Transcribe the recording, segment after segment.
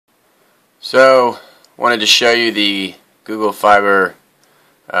So, wanted to show you the Google Fiber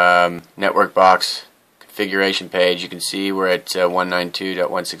network box configuration page. You can see we're at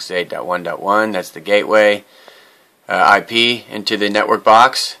 192.168.1.1. That's the gateway IP into the network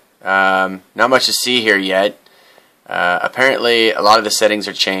box. Not much to see here yet. Apparently, a lot of the settings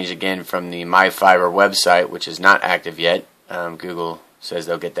are changed again from the MyFiber website, which is not active yet. Google says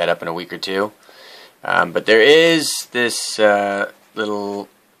they'll get that up in a week or two. But there is this little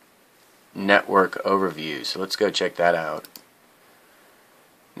network overview, so let's go check that out.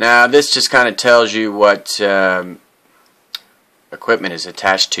 Now this just kind of tells you what equipment is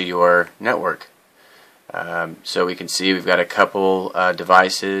attached to your network. So we can see we've got a couple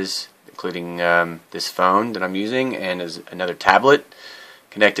devices, including this phone that I'm using, and another tablet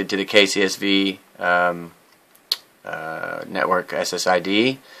connected to the KCSV network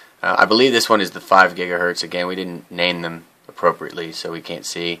SSID. I believe this one is the 5 gigahertz. Again, we didn't name them appropriately, so we can't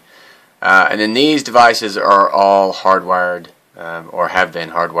see. And then these devices are all hardwired, or have been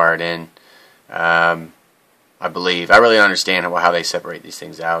hardwired in, I believe. I really don't understand how they separate these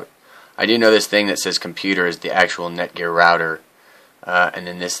things out. I do know this thing that says computer is the actual Netgear router, and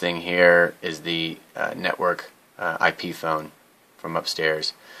then this thing here is the network IP phone from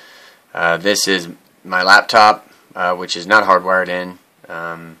upstairs. This is my laptop, which is not hardwired in,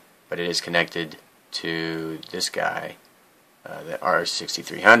 but it is connected to this guy, the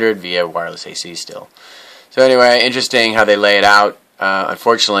R6300 via wireless AC still. So anyway, interesting how they lay it out.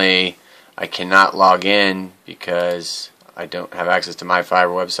 Unfortunately, I cannot log in because I don't have access to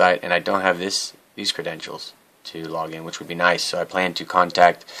MyFiber website, and I don't have these credentials to log in, which would be nice. So I plan to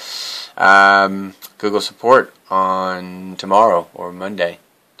contact Google support on tomorrow or Monday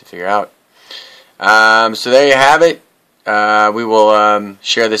to figure out. So there you have it. We will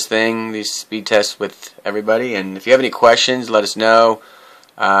share this thing, these speed tests, with everybody, and if you have any questions, let us know.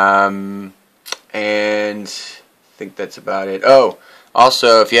 And I think that's about it. Oh,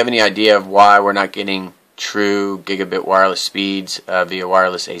 also, if you have any idea of why we're not getting true gigabit wireless speeds via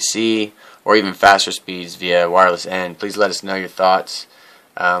wireless AC, or even faster speeds via wireless N, please let us know your thoughts.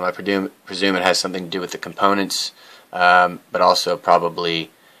 I presume it has something to do with the components, but also probably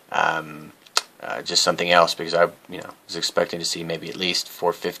just something else, because I was expecting to see maybe at least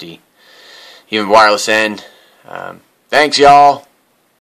 450, even wireless N. Thanks, y'all.